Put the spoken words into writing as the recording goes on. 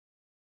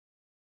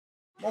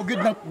Mao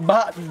gyud nang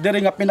baha diri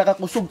nga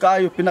pinakakusog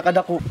kaayo,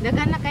 pinakadako.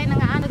 Daghan na kay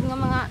nangaanod nga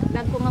mga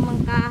dagko nga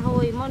mga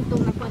kahoy mo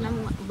tong nako na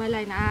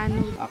balay na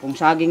ano. Akong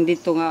saging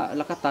dito nga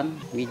lakatan,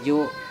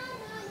 medyo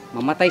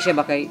mamatay siya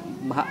ba kay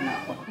baha na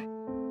ako.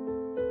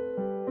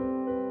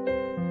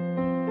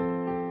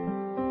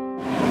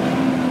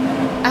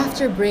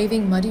 After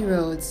braving muddy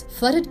roads,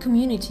 flooded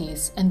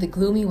communities, and the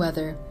gloomy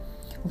weather,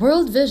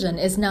 World Vision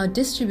is now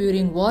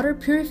distributing water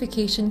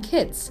purification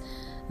kits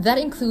that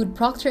include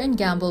Procter &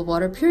 Gamble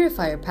water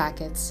purifier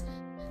packets,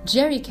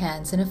 jerry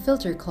cans, and a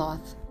filter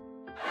cloth.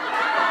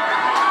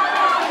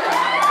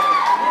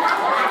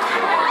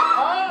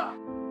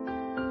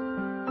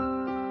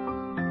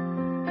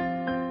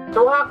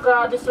 Duha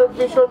ka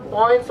distribution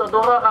points o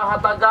duha ka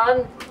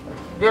hatagan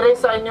diri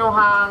sa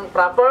inyohang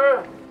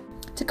proper.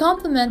 To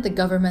complement the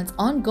government's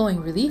ongoing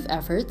relief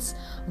efforts,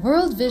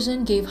 World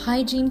Vision gave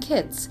hygiene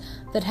kits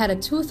that had a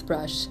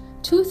toothbrush,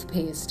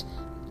 toothpaste,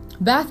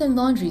 bath and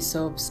laundry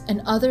soaps,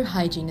 and other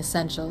hygiene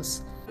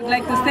essentials. I'd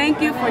like to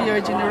thank you for your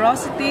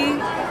generosity,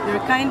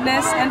 your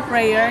kindness, and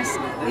prayers.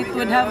 It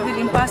would have been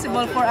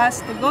impossible for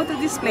us to go to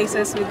these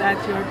places without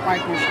your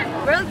partnership.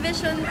 World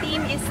Vision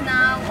team is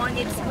now on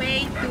its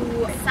way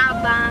to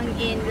Sabang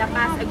in La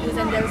Paz,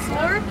 Agusan del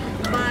Sur,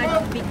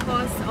 but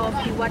because of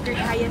the water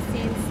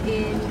hyacinths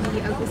in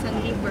the Agusan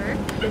River,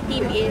 the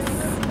team is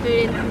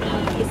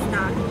currently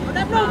stuck.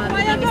 The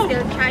team is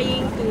still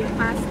trying to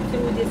pass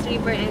through this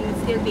river and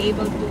still be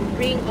able to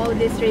bring all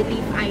these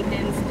relief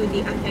items to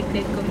the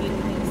affected communities.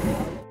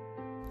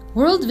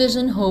 World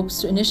Vision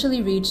hopes to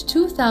initially reach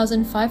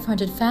 2,500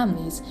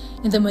 families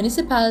in the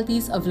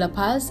municipalities of La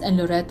Paz and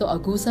Loreto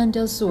Agusan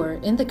del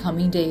Sur in the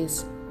coming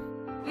days.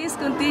 Please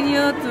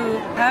continue to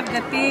have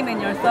the team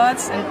in your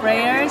thoughts and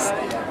prayers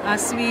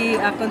as we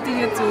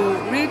continue to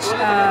reach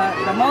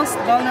the most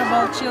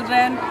vulnerable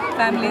children,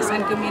 families,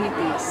 and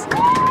communities.